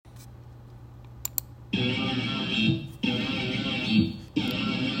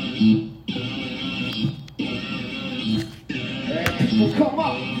Come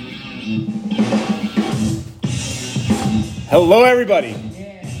on. Hello, everybody.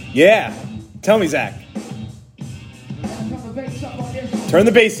 Yeah. Tell me, Zach. Turn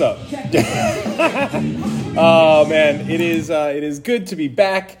the bass up. Oh man, it is good to be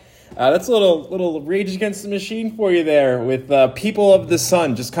back. That's a little Rage Against the Machine for you there with People of the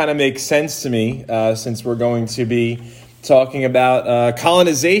Sun. Just kind of makes sense to me since we're going to be talking about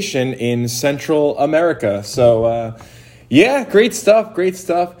colonization in Central America. So yeah, great stuff.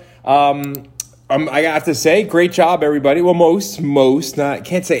 I have to say, great job, everybody. Well, most, not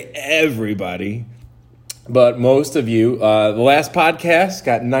can't say everybody, but most of you. The last podcast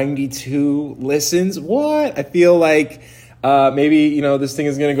got 92 listens. What? I feel like maybe this thing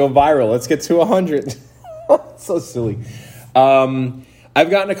is going to go viral. Let's get to 100. So silly. I've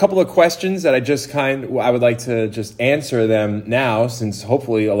gotten a couple of questions that I would like to just answer them now, since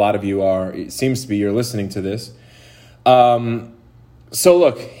hopefully a lot of you you're listening to this. So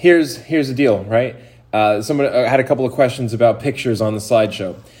look, here's the deal, right? Somebody had a couple of questions about pictures on the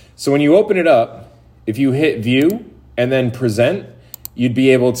slideshow. So when you open it up, if you hit view and then present, you'd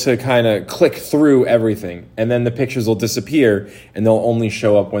be able to kind of click through everything, and then the pictures will disappear and they'll only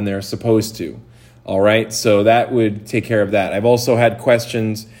show up when they're supposed to. All right, so that would take care of that. I've also had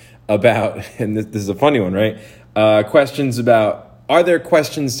questions about, and this is a funny one, right? Questions about, are there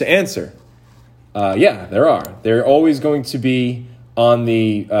questions to answer? Yeah, there are. They're always going to be on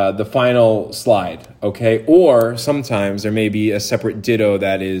the final slide, okay? Or sometimes there may be a separate ditto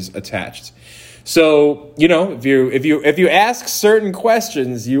that is attached. So, if you ask certain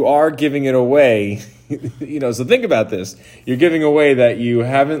questions, you are giving it away. So think about this. You're giving away that you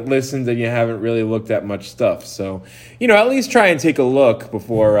haven't listened and you haven't really looked at much stuff. So, at least try and take a look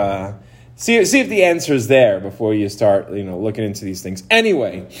before see if the answer is there before you start, looking into these things.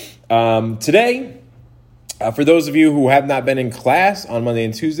 Anyway, today, for those of you who have not been in class on Monday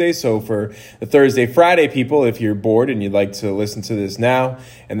and Tuesday, so for the Thursday, Friday people, if you're bored and you'd like to listen to this now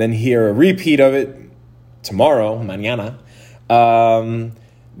and then hear a repeat of it tomorrow, mañana,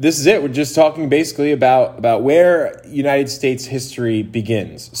 this is it. We're just talking basically about where United States history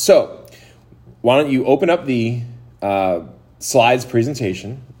begins. So why don't you open up the slides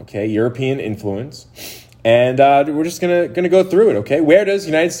presentation, okay, European influence, and we're just gonna go through it, okay? Where does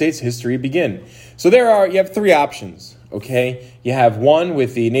United States history begin? So you have three options, okay? You have one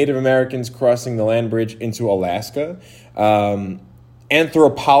with the Native Americans crossing the land bridge into Alaska.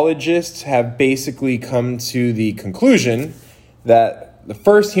 Anthropologists have basically come to the conclusion that the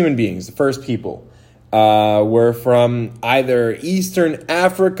first human beings, the first people, were from either Eastern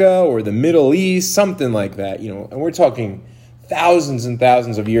Africa or the Middle East, something like that, and we're talking thousands and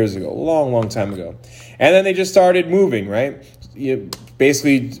thousands of years ago, a long, long time ago. And then they just started moving, right?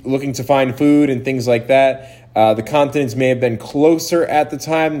 Basically looking to find food and things like that. The continents may have been closer at the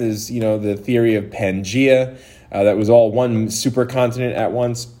time. There's, the theory of Pangea, that was all one supercontinent at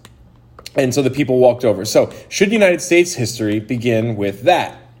once. And so the people walked over. So should United States history begin with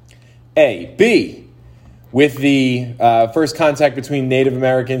that? A. B, with the first contact between Native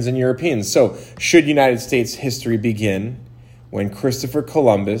Americans and Europeans. So should United States history begin when Christopher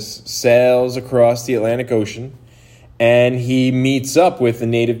Columbus sails across the Atlantic Ocean and he meets up with the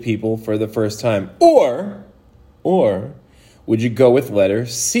native people for the first time? Or would you go with letter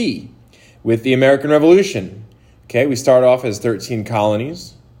C, with the American Revolution? Okay, we start off as 13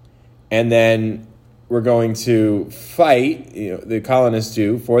 colonies, and then we're going to fight, the colonists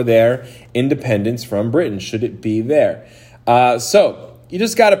do, for their independence from Britain. Should it be there? So you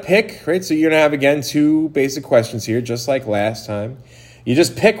just got to pick, right? So you're going to have, again, two basic questions here, just like last time. You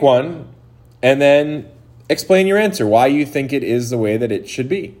just pick one and then explain your answer, why you think it is the way that it should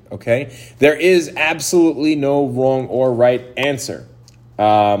be, okay? There is absolutely no wrong or right answer.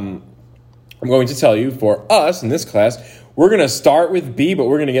 I'm going to tell you, for us in this class, we're going to start with B, but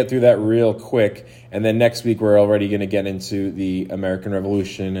we're going to get through that real quick. And then next week, we're already going to get into the American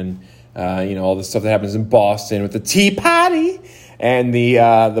Revolution and, all the stuff that happens in Boston with the Tea Party and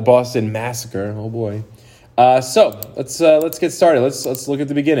the Boston Massacre. Oh, boy. So let's get started. Let's look at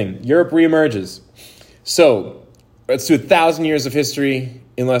the beginning. Europe reemerges. So let's do 1,000 years of history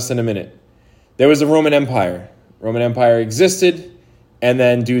in less than a minute. There was the Roman Empire. Roman Empire existed, and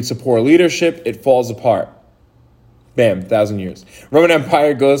then due to poor leadership, it falls apart. Bam, 1,000 years. Roman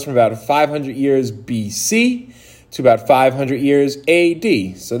Empire goes from about 500 years BC to about 500 years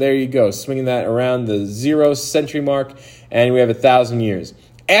AD. So there you go, swinging that around the 0 century mark, and we have 1,000 years.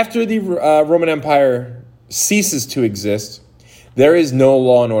 After the Roman Empire ceases to exist, there is no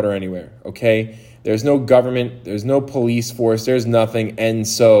law and order anywhere, okay? There's no government. There's no police force. There's nothing. And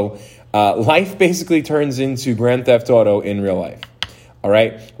so life basically turns into Grand Theft Auto in real life. All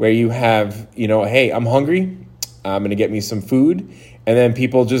right, where you have, hey, I'm hungry. I'm going to get me some food. And then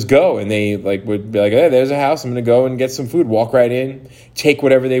people just go and they would be like, hey, there's a house. I'm going to go and get some food, walk right in, take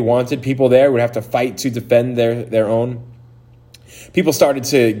whatever they wanted. People there would have to fight to defend their own. People started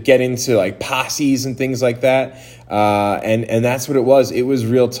to get into like posses and things like that. And that's what it was. It was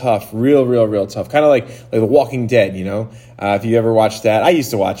real tough, real tough. Kind of like The Walking Dead, if you ever watched that. I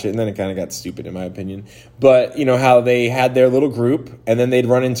used to watch it and then it kind of got stupid in my opinion. But how they had their little group and then they'd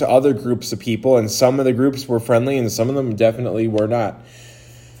run into other groups of people and some of the groups were friendly and some of them definitely were not.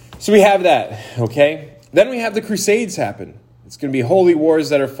 So we have that, okay? Then we have the Crusades happen. It's going to be holy wars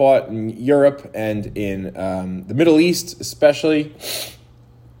that are fought in Europe and in the Middle East especially.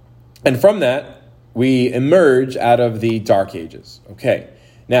 And from that, we emerge out of the Dark Ages. Okay,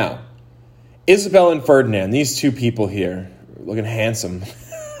 now, Isabel and Ferdinand, these two people here, looking handsome,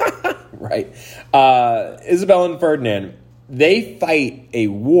 right? Isabel and Ferdinand, they fight a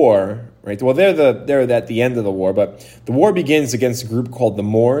war, right? Well, they're at the end of the war, but the war begins against a group called the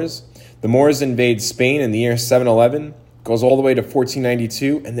Moors. The Moors invade Spain in the year 711. Goes all the way to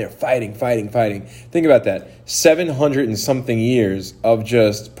 1492, and they're fighting. Think about that. 700 and something years of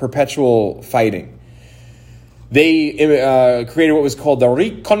just perpetual fighting. They created what was called the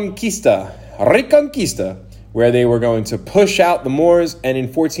Reconquista, where they were going to push out the Moors, and in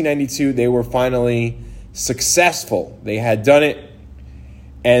 1492, they were finally successful. They had done it,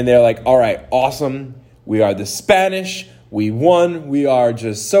 and they're like, all right, awesome. We are the Spanish. We won. We are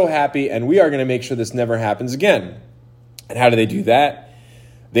just so happy, and we are going to make sure this never happens again. And how do they do that?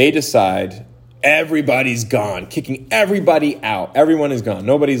 They decide everybody's gone, kicking everybody out. Everyone is gone.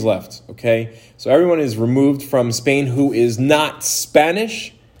 Nobody's left, okay? So everyone is removed from Spain who is not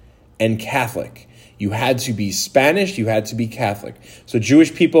Spanish and Catholic. You had to be Spanish. You had to be Catholic. So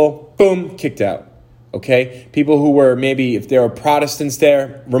Jewish people, boom, kicked out, okay? People who were maybe, if there were Protestants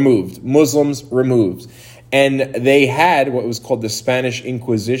there, removed. Muslims, removed. And they had what was called the Spanish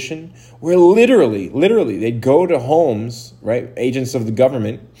Inquisition, where literally, they'd go to homes, right, agents of the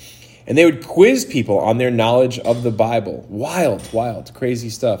government, and they would quiz people on their knowledge of the Bible. Wild, crazy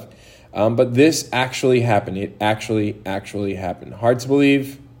stuff. But this actually happened. It actually happened. Hard to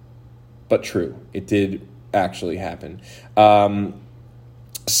believe, but true. It did actually happen.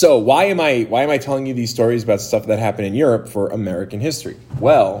 So why am I telling you these stories about stuff that happened in Europe for American history?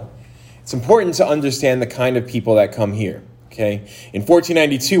 Well, it's important to understand the kind of people that come here, okay? In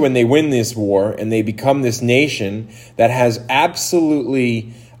 1492, when they win this war and they become this nation that has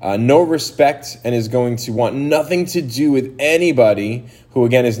absolutely no respect and is going to want nothing to do with anybody who,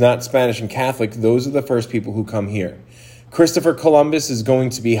 again, is not Spanish and Catholic, those are the first people who come here. Christopher Columbus is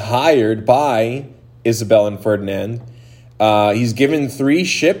going to be hired by Isabel and Ferdinand. He's given 3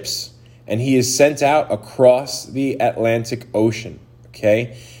 ships, and he is sent out across the Atlantic Ocean,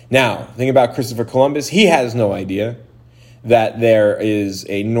 okay? Now, think about Christopher Columbus. He has no idea that there is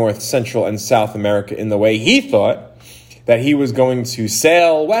a North, Central, and South America in the way. He thought that he was going to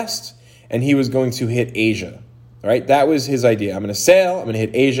sail west and he was going to hit Asia. All right, that was his idea. I'm going to sail, I'm going to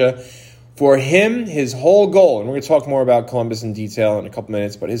hit Asia. For him, his whole goal, and we're going to talk more about Columbus in detail in a couple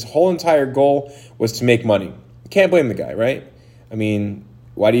minutes, but his whole entire goal was to make money. You can't blame the guy, right? I mean,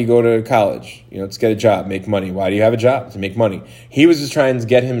 why do you go to college? To get a job, make money. Why do you have a job? To make money. He was just trying to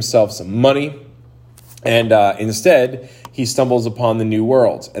get himself some money, and instead, he stumbles upon the New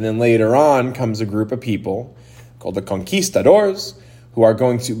World. And then later on comes a group of people called the Conquistadors, who are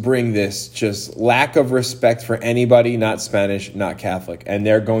going to bring this just lack of respect for anybody not Spanish, not Catholic. And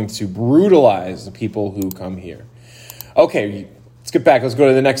they're going to brutalize the people who come here. Okay, let's get back. Let's go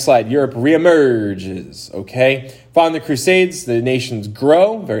to the next slide. Europe reemerges, okay? Following the Crusades, the nations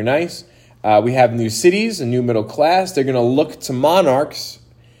grow. Very nice. We have new cities, a new middle class. They're going to look to monarchs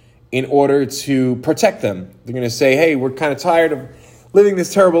in order to protect them. They're going to say, hey, we're kind of tired of living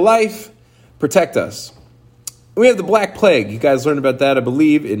this terrible life. Protect us. We have the Black Plague. You guys learned about that, I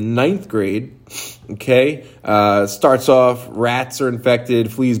believe, in 9th grade. Okay? Starts off, rats are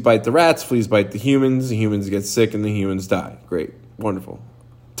infected, fleas bite the rats, fleas bite the humans get sick, and the humans die. Great. Wonderful.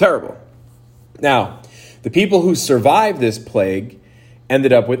 Terrible. Now, the people who survived this plague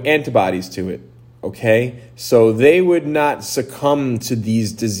ended up with antibodies to it. Okay? So they would not succumb to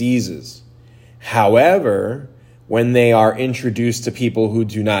these diseases. However, when they are introduced to people who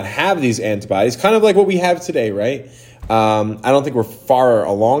do not have these antibodies, kind of like what we have today, right? I don't think we're far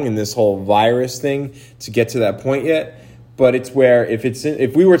along in this whole virus thing to get to that point yet, but it's where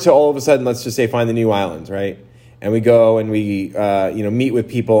if we were to all of a sudden, let's just say, find the new island, right? and we go and we meet with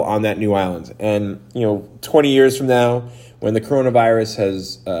people on that new island. And 20 years from now, when the coronavirus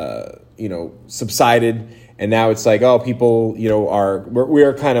has subsided, and now it's like, oh, people we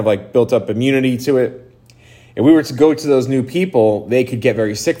are kind of like built up immunity to it. If we were to go to those new people, they could get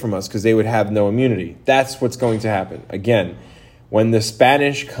very sick from us because they would have no immunity. That's what's going to happen. Again, when the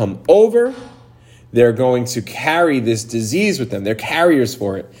Spanish come over, they're going to carry this disease with them. They're carriers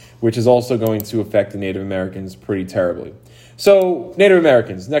for it, which is also going to affect the Native Americans pretty terribly. So, Native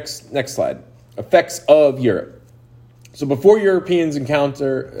Americans, next slide. Effects of Europe. So before Europeans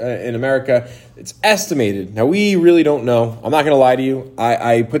encounter in America, it's estimated. Now, we really don't know. I'm not going to lie to you.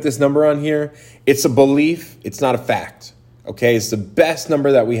 I put this number on here. It's a belief. It's not a fact. Okay? It's the best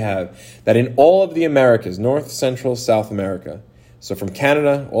number that we have. That in all of the Americas, North, Central, South America, so from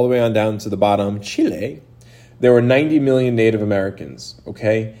Canada all the way on down to the bottom, Chile, there were 90 million Native Americans.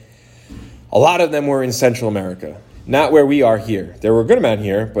 Okay? A lot of them were in Central America. Not where we are here. There were a good amount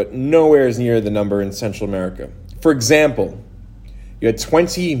here, but nowhere as near the number in Central America. For example, you had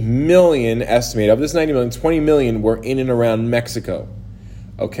 20 million estimated. Of this 90 million, 20 million were in and around Mexico.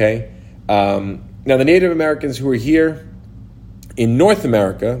 Okay? Now, the Native Americans who were here in North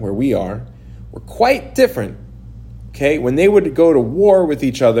America, where we are, were quite different. Okay? When they would go to war with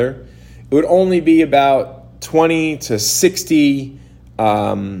each other, it would only be about 20 to 60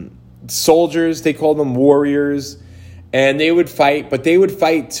 soldiers. They called them warriors. And they would fight, but they would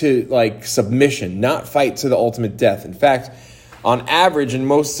fight to like submission, not fight to the ultimate death. In fact, on average, in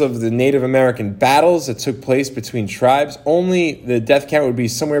most of the Native American battles that took place between tribes, only the death count would be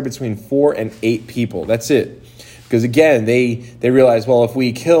somewhere between 4 and 8 people. That's it. Because again, they realized, well, if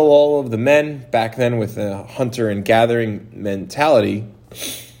we kill all of the men back then with a hunter and gathering mentality,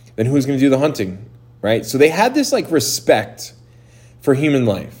 then who's going to do the hunting, right? So they had this like respect for human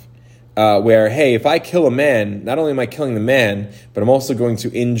life. Where, hey, if I kill a man, not only am I killing the man, but I'm also going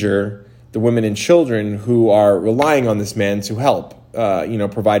to injure the women and children who are relying on this man to help,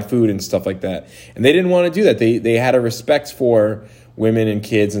 provide food and stuff like that. And they didn't want to do that. They had a respect for women and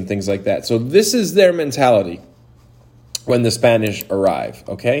kids and things like that. So this is their mentality when the Spanish arrive,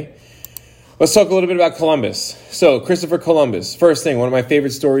 okay? Let's talk a little bit about Columbus. So Christopher Columbus, first thing, one of my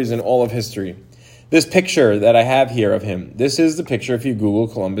favorite stories in all of history. This picture that I have here of him, this is the picture, if you Google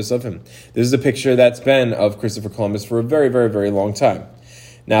Columbus, of him. This is the picture that's been of Christopher Columbus for a very, very, very long time.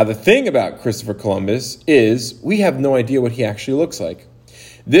 Now, the thing about Christopher Columbus is we have no idea what he actually looks like.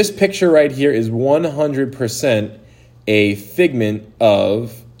 This picture right here is 100% a figment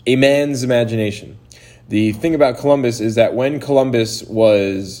of a man's imagination. The thing about Columbus is that when Columbus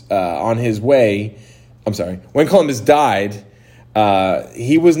was when Columbus died,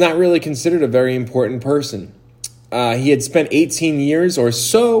 he was not really considered a very important person. He had spent 18 years or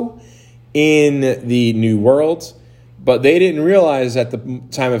so in the New World, but they didn't realize at the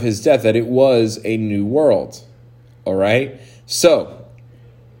time of his death that it was a new world. All right? So,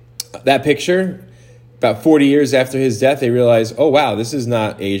 that picture, about 40 years after his death, they realized, oh, wow, this is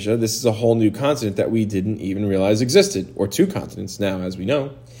not Asia. This is a whole new continent that we didn't even realize existed, or 2 continents now, as we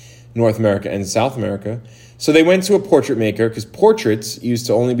know, North America and South America. So they went to a portrait maker, because portraits used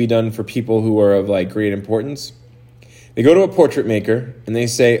to only be done for people who were of like great importance. They go to a portrait maker and they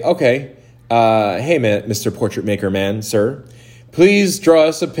say, okay, hey, man, Mr. Portrait Maker man, sir, please draw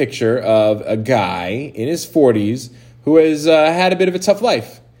us a picture of a guy in his 40s who has had a bit of a tough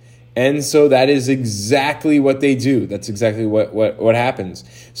life. And so that is exactly what they do. That's exactly what happens.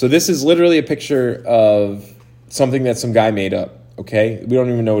 So this is literally a picture of something that some guy made up, okay? We don't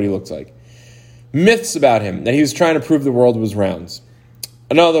even know what he looks like. Myths about him, that he was trying to prove the world was round.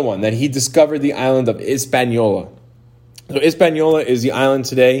 Another one, that he discovered the island of Hispaniola. So Hispaniola is the island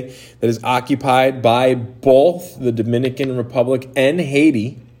today that is occupied by both the Dominican Republic and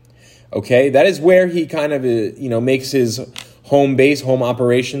Haiti. Okay, that is where he kind of, makes his home base, home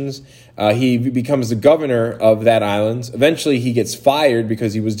operations. He becomes the governor of that island. Eventually, he gets fired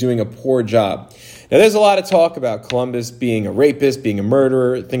because he was doing a poor job. Now, there's a lot of talk about Columbus being a rapist, being a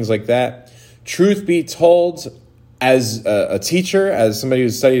murderer, things like that. Truth be told, as a teacher, as somebody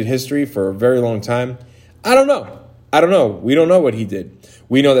who's studied history for a very long time, I don't know. We don't know what he did.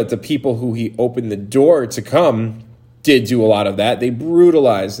 We know that the people who he opened the door to come did do a lot of that. They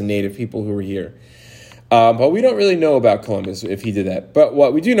brutalized the native people who were here. But we don't really know about Columbus if he did that. But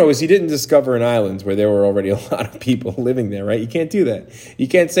what we do know is he didn't discover an island where there were already a lot of people living there, right? You can't do that. You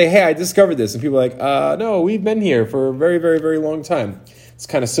can't say, hey, I discovered this. And people are like, no, we've been here for a very, very, very long time. It's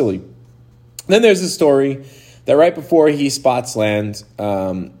kind of silly. Then there's a story that right before he spots land,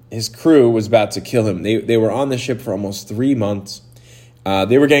 his crew was about to kill him. They were on the ship for almost 3 months.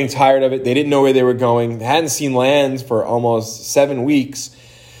 They were getting tired of it. They didn't know where they were going. They hadn't seen land for almost 7 weeks.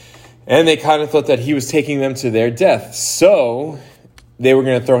 And they kind of thought that he was taking them to their death. So they were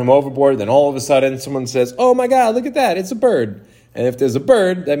going to throw him overboard. Then all of a sudden, someone says, oh my God, look at that. It's a bird. And if there's a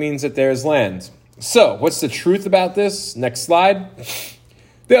bird, that means that there's land. So what's the truth about this? Next slide.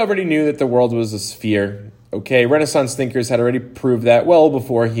 They already knew that the world was a sphere. Okay, Renaissance thinkers had already proved that well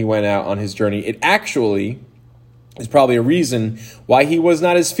before he went out on his journey. It actually is probably a reason why he was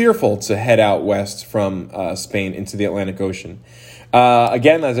not as fearful to head out west from Spain into the Atlantic Ocean.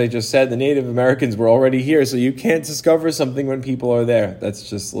 Again, as I just said, the Native Americans were already here, so you can't discover something when people are there. That's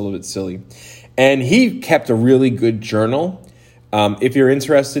just a little bit silly. And he kept a really good journal. If you're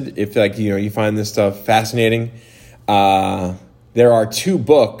interested, if you find this stuff fascinating, there are 2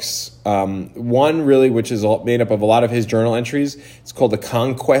 books. One really, which is made up of a lot of his journal entries. It's called The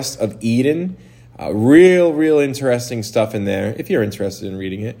Conquest of Eden. Real interesting stuff in there, if you're interested in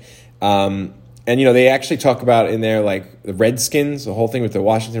reading it. And, they actually talk about in there, like, the Redskins, the whole thing with the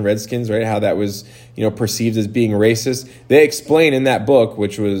Washington Redskins, right? How that was, perceived as being racist. They explain in that book,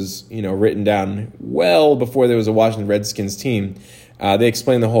 which was, written down well before there was a Washington Redskins team. They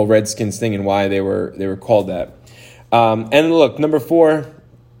explain the whole Redskins thing and why they were called that. And look, number 4,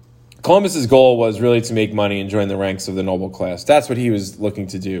 Columbus's goal was really to make money and join the ranks of the noble class. That's what he was looking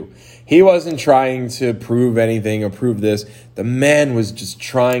to do. He wasn't trying to prove anything or prove this. The man was just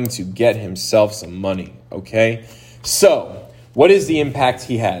trying to get himself some money, okay? So, what is the impact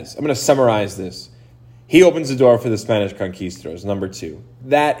he has? I'm going to summarize this. He opens the door for the Spanish conquistadors, number 2.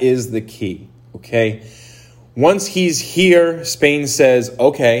 That is the key, okay? Once he's here, Spain says,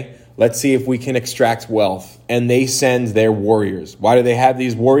 okay, let's see if we can extract wealth. And they send their warriors. Why do they have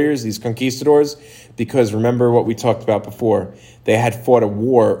these warriors, these conquistadors? Because remember what we talked about before. They had fought a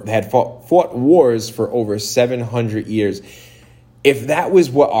war. They had fought wars for over 700 years. If that was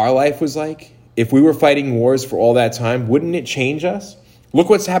what our life was like, if we were fighting wars for all that time, wouldn't it change us? Look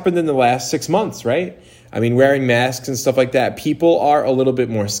what's happened in the last 6 months, right? I mean, wearing masks and stuff like that. People are a little bit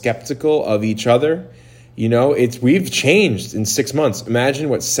more skeptical of each other. We've changed in 6 months. Imagine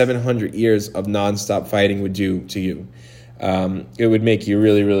what 700 years of nonstop fighting would do to you. It would make you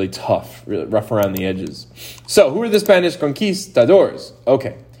really, really tough, really rough around the edges. So, who are the Spanish conquistadors?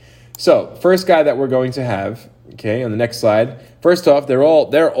 Okay, so first guy that we're going to have, okay, on the next slide. First off, they're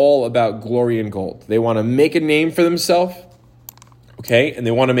all about glory and gold. They want to make a name for themselves, okay, and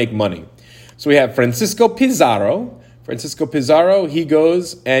they want to make money. So we have Francisco Pizarro. Francisco Pizarro, he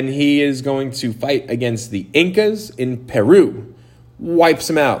goes and he is going to fight against the Incas in Peru. Wipes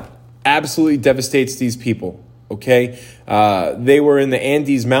them out. Absolutely devastates these people, okay? They were in the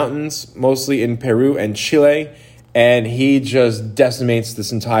Andes Mountains, mostly in Peru and Chile, and he just decimates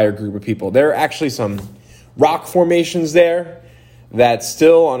this entire group of people. There are actually some rock formations there that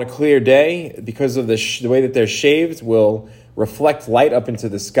still, on a clear day, because of the way that they're shaved, will reflect light up into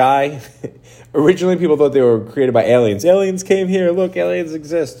the sky. Originally, people thought they were created by aliens. Aliens came here. Look, aliens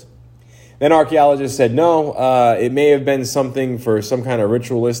exist. Then archaeologists said, no, it may have been something for some kind of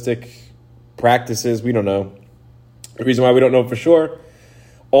ritualistic practices. We don't know. The reason why we don't know for sure,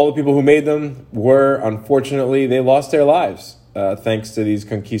 all the people who made them were, unfortunately, they lost their lives thanks to these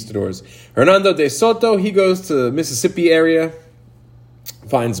conquistadors. Hernando de Soto, he goes to the Mississippi area,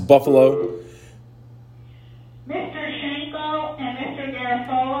 finds buffalo.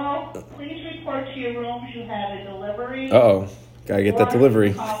 To your rooms, you have a delivery. Uh-oh. Gotta get that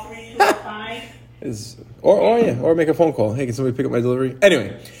delivery. Or make a phone call. Hey, can somebody pick up my delivery?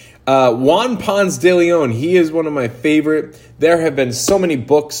 Anyway, Juan Ponce de Leon, he is one of my favorite. There have been so many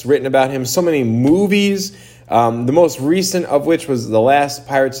books written about him, so many movies. The most recent of which was the last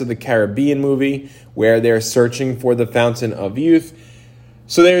Pirates of the Caribbean movie, where they're searching for the Fountain of Youth.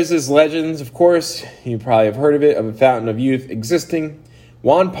 So there's this legend, of course, you probably have heard of it, of a Fountain of Youth existing.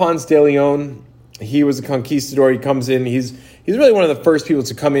 Juan Ponce de Leon, he was a conquistador. He comes in. He's really one of the first people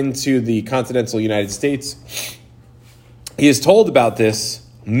to come into the continental United States. He is told about this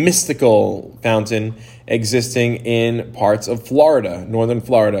mystical fountain existing in parts of Florida, northern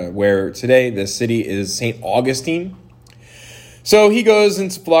Florida, where today the city is St. Augustine. So he goes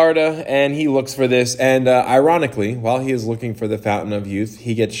into Florida and he looks for this. And ironically, while he is looking for the Fountain of Youth,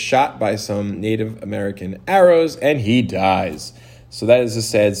 he gets shot by some Native American arrows and he dies. So that is a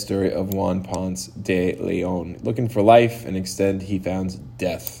sad story of Juan Ponce de Leon. Looking for life, and instead he found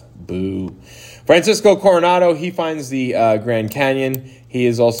death. Boo. Francisco Coronado, he finds the Grand Canyon. He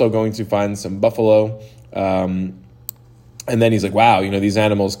is also going to find some buffalo. And And then he's like, wow, these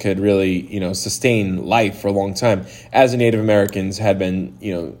animals could really, sustain life for a long time. As the Native Americans had been,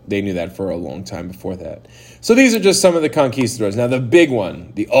 they knew that for a long time before that. So these are just some of the conquistadors. Now the big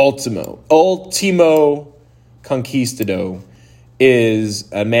one, the ultimo conquistador, is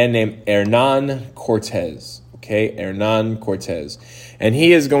a man named Hernan Cortez. Okay, Hernan Cortez. And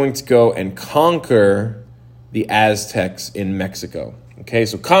he is going to go and conquer the Aztecs in Mexico. Okay,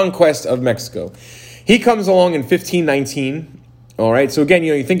 so conquest of Mexico. He comes along in 1519. All right, so again,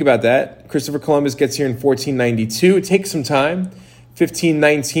 you think about that. Christopher Columbus gets here in 1492. It takes some time.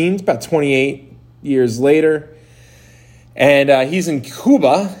 1519, it's about 28 years later. And he's in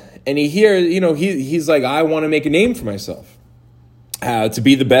Cuba, and he's like, I want to make a name for myself. To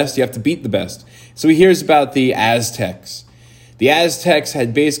be the best, you have to beat the best. So he hears about the Aztecs. The Aztecs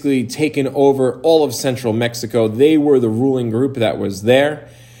had basically taken over all of central Mexico. They were the ruling group that was there.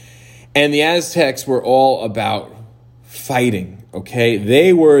 And the Aztecs were all about fighting, okay?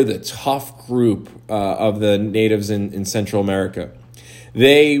 They were the tough group of the natives in Central America.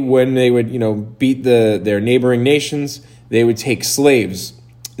 When they would, beat their neighboring nations, they would take slaves.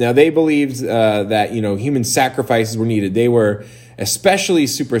 Now, they believed that, human sacrifices were needed. They were especially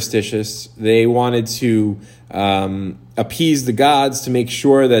superstitious. They wanted to appease the gods to make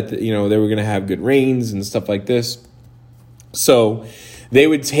sure that, they were going to have good rains and stuff like this. So they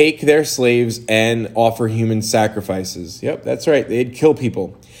would take their slaves and offer human sacrifices. Yep, that's right. They'd kill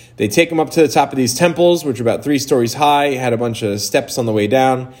people. They'd take them up to the top of these temples, which were about 3 stories high, had a bunch of steps on the way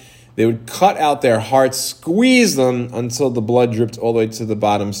down. They would cut out their hearts, squeeze them until the blood dripped all the way to the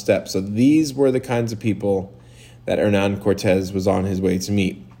bottom step. So these were the kinds of people that Hernan Cortez was on his way to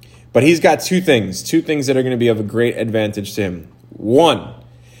meet. But he's got two things that are going to be of a great advantage to him. One,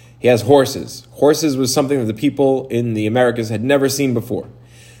 he has horses. Horses was something that the people in the Americas had never seen before.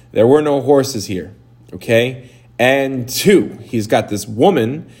 There were no horses here, okay? And two, he's got this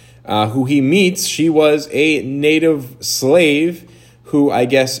woman who he meets. She was a native slave who I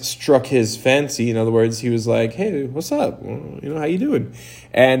guess struck his fancy. In other words, he was like, hey, what's up? How you doing?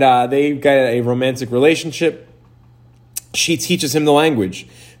 And they got a romantic relationship. She teaches him the language.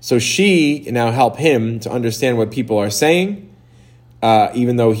 So she now help him to understand what people are saying,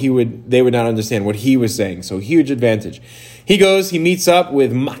 even though they would not understand what he was saying. So huge advantage. He meets up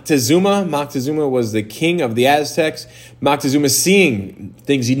with Moctezuma. Moctezuma was the king of the Aztecs. Moctezuma seeing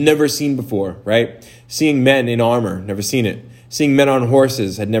things he'd never seen before, right? Seeing men in armor, never seen it. Seeing men on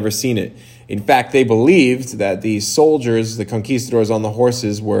horses, had never seen it. In fact, they believed that the soldiers, the conquistadors on the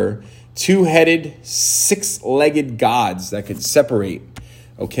horses, were 2-headed, 6-legged gods that could separate,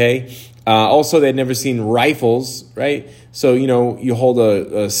 okay? Also, they'd never seen rifles, right? So, you hold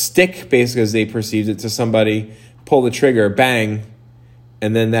a stick, basically, as they perceived it, to somebody, pull the trigger, bang,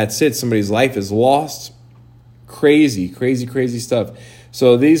 and then that's it. Somebody's life is lost. Crazy, crazy, crazy stuff.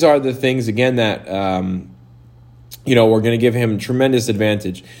 So these are the things, again, that, we're going to give him tremendous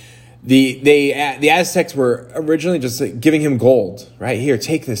advantage. The Aztecs were originally just giving him gold, right? Here,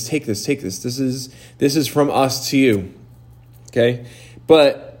 take this. This is from us to you, okay?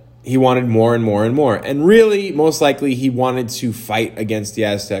 But he wanted more and more and more. And really, most likely, he wanted to fight against the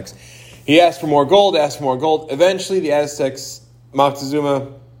Aztecs. He asked for more gold. Eventually, the Aztecs,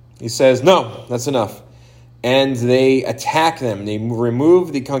 Moctezuma, he says, no, that's enough. And they attack them. They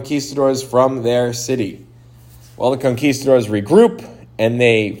remove the conquistadors from their city. Well, the conquistadors regroup, and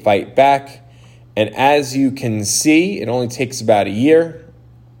they fight back. And as you can see, it only takes about a year,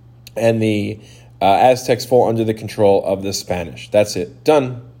 and the Aztecs fall under the control of the Spanish. That's it.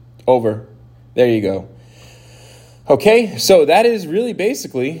 Done. Over. There you go. Okay, so that is really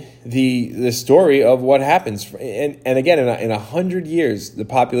basically the story of what happens. And again, in 100 years, the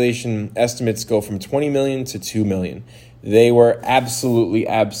population estimates go from 20 million to 2 million. They were absolutely,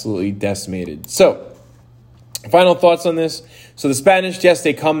 absolutely decimated. So, final thoughts on this. So the Spanish, yes,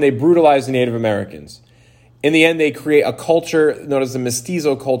 they brutalize the Native Americans. In the end, they create a culture known as the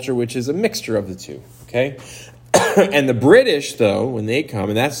mestizo culture, which is a mixture of the two, okay? And the British, though, when they come,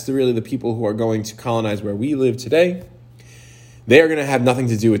 and that's really the people who are going to colonize where we live today, they are going to have nothing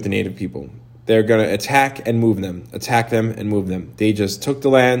to do with the native people. They're going to attack and move them. They just took the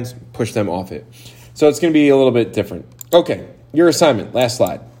land, pushed them off it. So it's going to be a little bit different. Okay, your assignment, last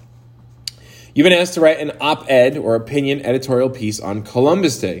slide. You've been asked to write an op-ed or opinion editorial piece on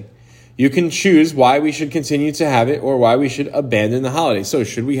Columbus Day. You can choose why we should continue to have it or why we should abandon the holiday. So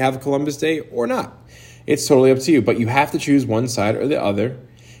should we have Columbus Day or not? It's totally up to you, but you have to choose one side or the other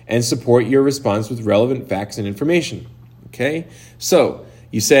and support your response with relevant facts and information. Okay? So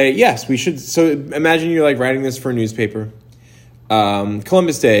you say, yes, we should. So imagine you're like writing this for a newspaper.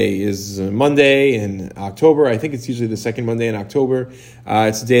 Columbus Day is Monday in October. I think it's usually the second Monday in October.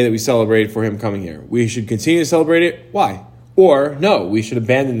 It's a day that we celebrate for him coming here. We should continue to celebrate it. Why? Or no, we should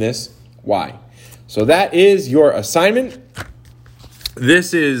abandon this. Why? So that is your assignment.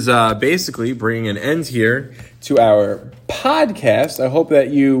 This is basically bringing an end here to our podcast. I hope that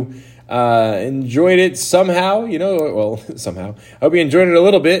you enjoyed it somehow. Somehow. I hope you enjoyed it a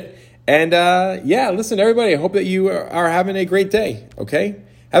little bit. And listen, everybody, I hope that you are having a great day, okay?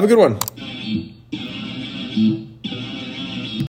 Have a good one.